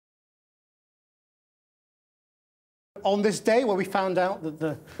On this day where we found out that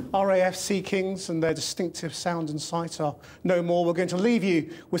the RAF Sea Kings and their distinctive sound and sight are no more, we're going to leave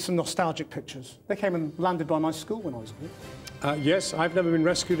you with some nostalgic pictures. They came and landed by my school when I was a kid. Yes, I've never been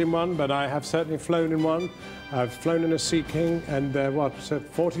rescued in one, but I have certainly flown in one. I've flown in a Sea King, and they're,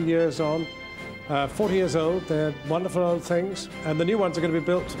 40 years on. 40 years old, they're wonderful old things, and the new ones are going to be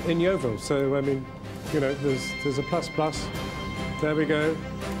built in Yeovil, so, I mean, you know, there's a plus plus. There we go.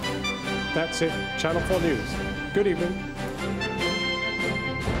 That's it. Channel 4 News. Good evening.